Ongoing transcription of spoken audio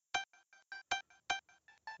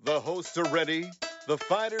The hosts are ready. The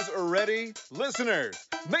fighters are ready. Listeners,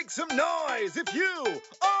 make some noise if you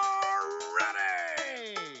are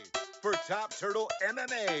ready for Top Turtle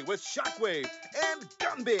MMA with Shockwave and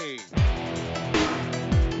Gumby.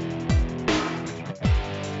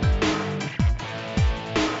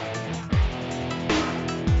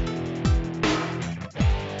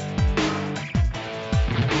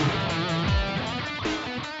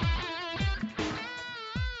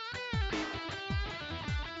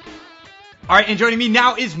 All right, and joining me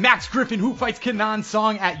now is Max Griffin, who fights Kenan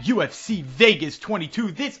Song at UFC Vegas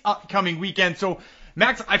 22 this upcoming weekend. So,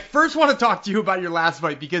 Max, I first want to talk to you about your last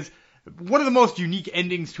fight because one of the most unique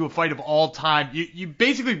endings to a fight of all time. You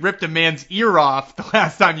basically ripped a man's ear off the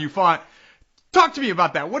last time you fought. Talk to me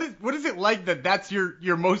about that. What is it like that's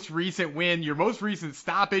your most recent win, your most recent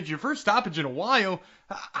stoppage, your first stoppage in a while?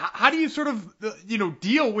 How do you sort of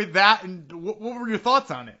deal with that, and what were your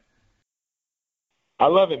thoughts on it? I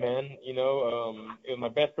love it, man. It was my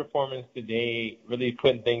best performance today, really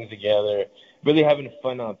putting things together, really having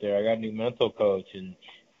fun out there. I got a new mental coach, and,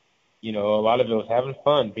 a lot of it was having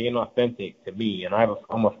fun, being authentic to me. And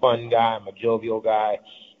I'm a fun guy. I'm a jovial guy.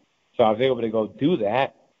 So I was able to go do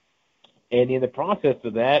that. And in the process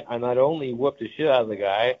of that, I not only whooped the shit out of the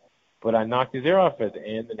guy, but I knocked his ear off at the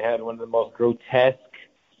end and had one of the most grotesque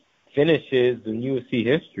finishes in UFC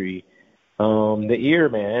history. The ear,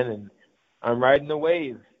 man, and I'm riding the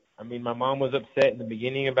wave. I mean, my mom was upset in the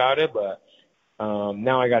beginning about it, but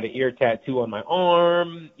now I got an ear tattoo on my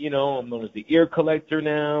arm. I'm known as the ear collector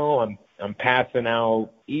now. I'm passing out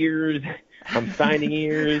ears. I'm signing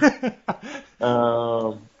ears.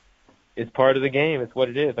 It's part of the game. It's what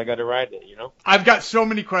it is. I got to ride it, I've got so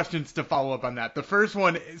many questions to follow up on that. The first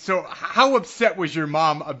one, so how upset was your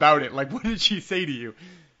mom about it? Like, what did she say to you?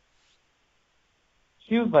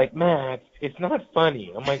 She was like, Max, it's not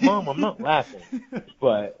funny. I'm like, Mom, I'm not laughing.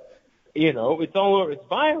 But, it's all over. It's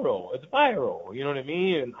viral. It's viral. You know what I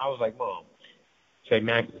mean? And I was like, Mom. She's like,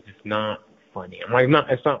 Max, it's just not funny. I'm like, no,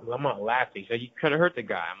 it's not. I'm not laughing. She's like, you could have hurt the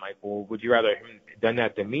guy. I'm like, well, would you rather him done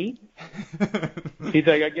that to me? She's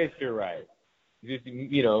like, I guess you're right. Just,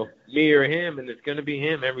 me or him, and it's going to be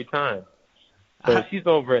him every time. So she's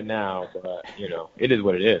over it now, but, it is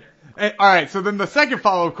what it is. All right, so then the second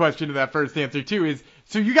follow-up question to that first answer, too, is,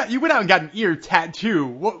 so you went out and got an ear tattoo.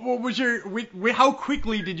 What was how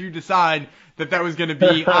quickly did you decide that was going to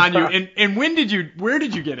be on you, and where did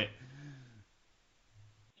you get it?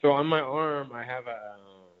 So on my arm, I have a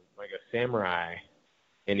samurai,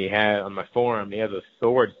 and on my forearm, he has a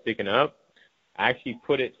sword sticking up. I actually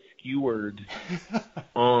put it skewered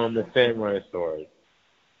on the samurai sword.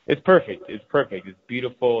 It's perfect. It's perfect. It's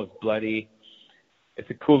beautiful. It's bloody. It's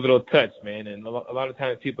a cool little touch, man. And a lot of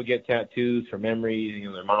times people get tattoos for memories.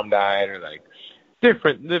 Their mom died, or like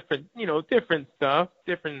different stuff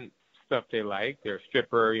they like. They're a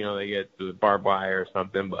stripper, they get the barbed wire or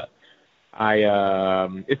something. But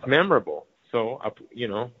it's memorable. So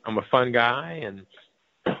I'm a fun guy, and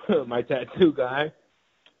my tattoo guy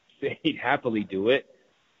said he'd happily do it.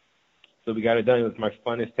 So we got it done. It was my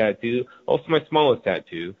funnest tattoo. Also my smallest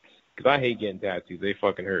tattoo. Because I hate getting tattoos. They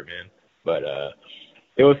fucking hurt, man. But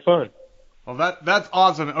it was fun. Well, that's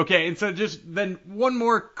awesome. Okay, and so just then one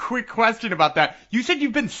more quick question about that. You said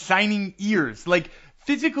you've been signing ears. Like,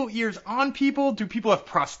 physical ears on people? Do people have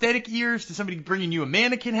prosthetic ears? Does somebody bringing you a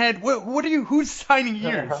mannequin head? Who's signing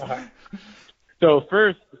ears? So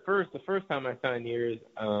the first time I signed ears,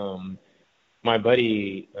 my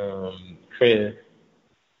buddy Chris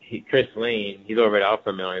Lane, he's over at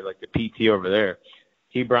Alpha Male, he's like the PT over there.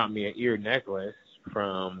 He brought me an ear necklace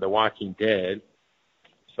from The Walking Dead.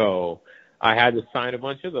 So I had to sign a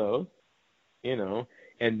bunch of those, And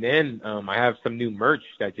then I have some new merch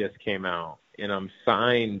that just came out. And I'm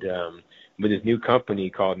signed with this new company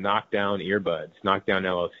called Knockdown Earbuds, Knockdown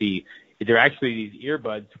LLC. They're actually these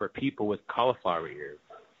earbuds for people with cauliflower ears.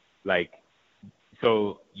 Like,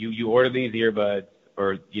 so you order these earbuds,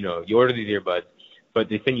 but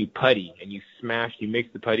they send you putty, and you mix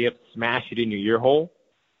the putty up, smash it in your ear hole,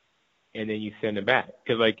 and then you send it back.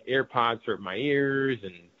 Because, like, AirPods hurt my ears,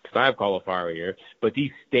 and because I have cauliflower ear, but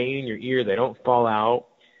these stay in your ear. They don't fall out.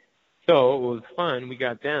 So it was fun. We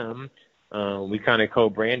got them. We kind of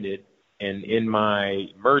co-branded. And in my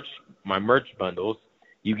merch bundles,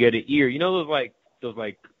 you get an ear. You know those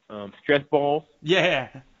stress balls? Yeah.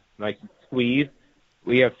 Like squeeze?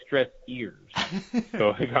 We have stress ears.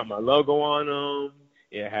 So I got my logo on them.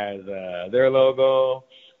 It has their logo.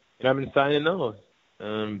 And I've been signing those.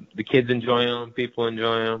 The kids enjoy them. People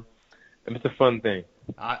enjoy them. And it's a fun thing.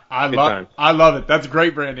 I love it. That's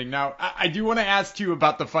great branding. Now, I do want to ask you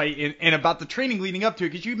about the fight and about the training leading up to it,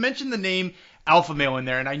 because you mentioned the name Alpha Male in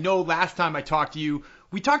there, and I know last time I talked to you,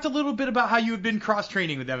 we talked a little bit about how you had been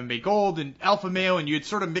cross-training with MMA Gold and Alpha Male, and you had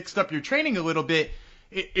sort of mixed up your training a little bit.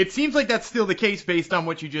 It seems like that's still the case based on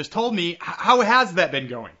what you just told me. How has that been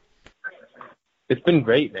going? It's been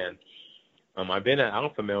great, man. I've been at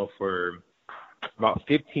Alpha Male for about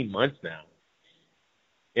 15 months now.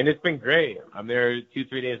 And it's been great. I'm there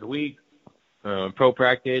 2-3 days a week, pro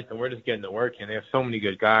practice, and we're just getting to work. And they have so many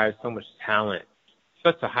good guys, so much talent.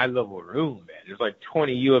 Such a high-level room, man. There's like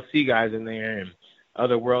 20 UFC guys in there and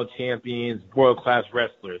other world champions, world-class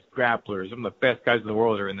wrestlers, grapplers. Some of the best guys in the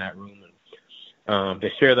world are in that room. And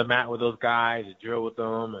they share the mat with those guys, they drill with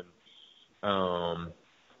them, and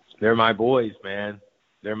they're my boys, man.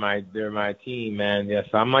 They're my team, man. Yes,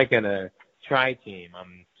 I'm like in a tri-team.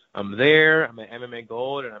 I'm there. I'm at MMA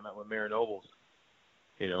Gold, and I'm at Mary Nobles.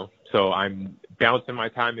 You know, so I'm bouncing my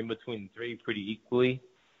time in between the three pretty equally,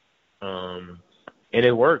 and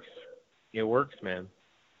it works. It works, man.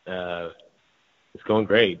 It's going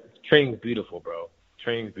great. Training's beautiful, bro.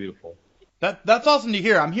 Training's beautiful. That's awesome to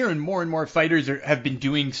hear. I'm hearing more and more fighters have been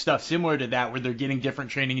doing stuff similar to that, where they're getting different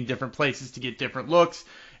training in different places to get different looks,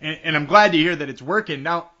 and I'm glad to hear that it's working.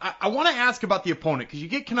 Now, I want to ask about the opponent, because you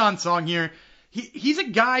get Kenan Song here. He's a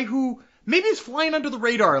guy who maybe is flying under the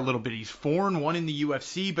radar a little bit. He's 4-1 in the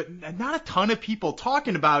UFC, but not a ton of people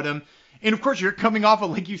talking about him. And of course, you're coming off of,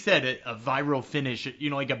 like you said, a viral finish, you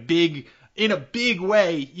know, like in a big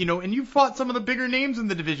way, you know, and you fought some of the bigger names in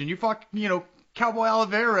the division. You fought, you know, Cowboy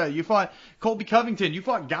Oliveira, you fought Colby Covington, you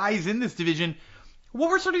fought guys in this division. What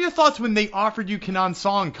were sort of your thoughts when they offered you Kenan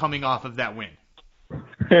Song coming off of that win?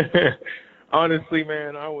 Honestly,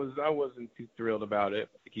 man, I wasn't too thrilled about it,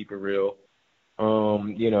 to keep it real.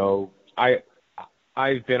 You know,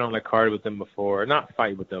 I've been on the card with them before, not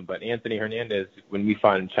fight with them, but Anthony Hernandez, when we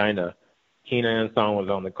fought in China, Kenan Song was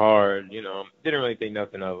on the card. You know, didn't really think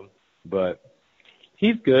nothing of him, but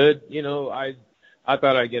he's good. You know, I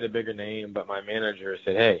thought I'd get a bigger name, but my manager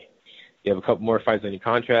said, hey, you have a couple more fights on your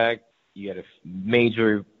contract. You had a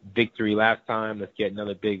major victory last time. Let's get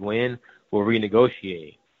another big win. We'll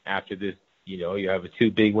renegotiate after this. You know, you have 2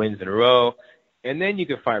 big wins in a row, and then you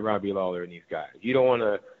can fight Robbie Lawler and these guys. You don't want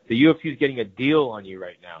to – the UFC is getting a deal on you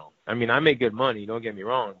right now. I mean, I make good money, don't get me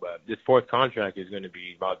wrong, but this 4th contract is going to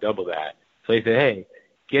be about double that. So they said, hey,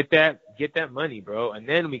 get that money, bro, and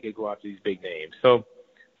then we could go after these big names. So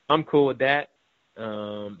I'm cool with that.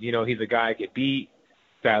 You know, he's a guy I could beat.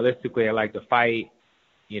 Stylistically, I like to fight.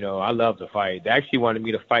 You know, I love to fight. They actually wanted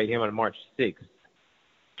me to fight him on March 6th,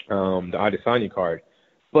 the Adesanya card.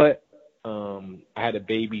 But I had a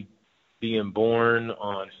baby being born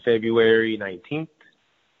on February 19th,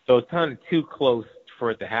 so it's kind of too close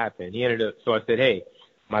for it to happen. So I said, hey,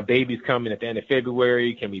 my baby's coming at the end of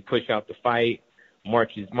February. Can we push out the fight?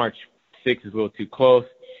 March 6th is a little too close.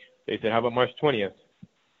 They said, how about March 20th?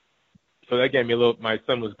 So that gave me my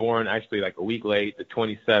son was born actually like a week late, the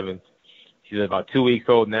 27th. She's about 2 weeks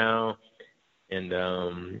old now.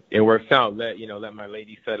 And it works out. Let my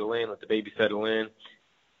lady settle in, let the baby settle in.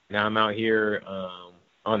 Now I'm out here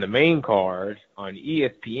on the main card on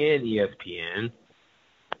ESPN.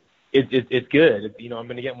 It's good. You know, I'm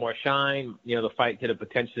going to get more shine. You know, the fight could have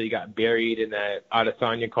potentially got buried in that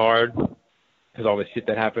Adesanya card because all the shit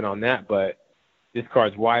that happened on that. But this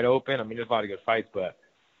card's wide open. I mean, there's a lot of good fights, but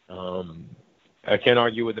I can't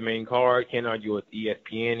argue with the main card. Can't argue with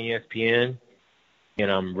ESPN.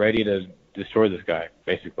 And I'm ready to destroy this guy,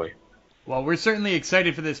 basically. Well, we're certainly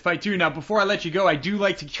excited for this fight, too. Now, before I let you go, I do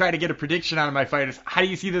like to try to get a prediction out of my fighters. How do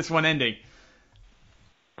you see this one ending?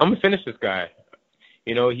 I'm going to finish this guy.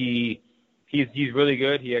 You know, he's really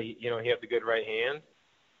good. He has a good right hand,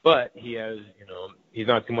 but he has, you know, he's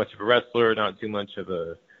not too much of a wrestler, not too much of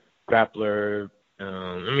a grappler.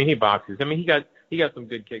 I mean, he boxes. I mean, he got some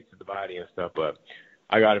good kicks to the body and stuff, but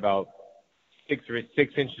I got about 6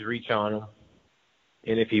 inches reach on him.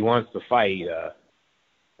 And if he wants to fight,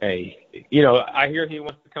 hey, you know, I hear he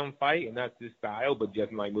wants to come fight, and that's his style, but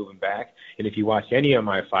doesn't like moving back. And if you watch any of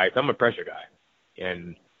my fights, I'm a pressure guy.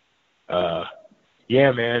 And,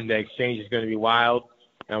 yeah, man, the exchange is going to be wild.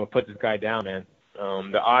 I'm going to put this guy down, man.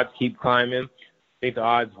 The odds keep climbing. I think the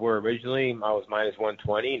odds were originally, I was minus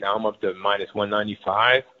 120. Now I'm up to minus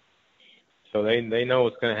 195. So they know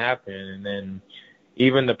what's going to happen. And then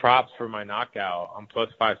even the props for my knockout, I'm plus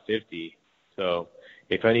 550. So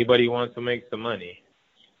if anybody wants to make some money,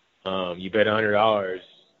 you bet $100,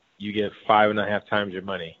 you get 5.5 times your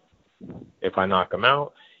money if I knock him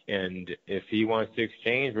out. And if he wants to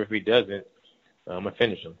exchange or if he doesn't, I'm going to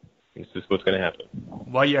finish him. It's just what's going to happen.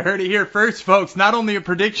 Well, you heard it here first, folks. Not only a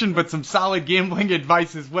prediction, but some solid gambling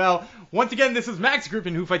advice as well. Once again, this is Max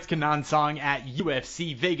Griffin, Who Fights Kenan Song at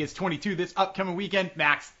UFC Vegas 22 this upcoming weekend.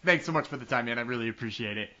 Max, thanks so much for the time, man. I really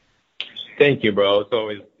appreciate it. Thank you, bro. It's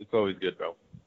always good, bro.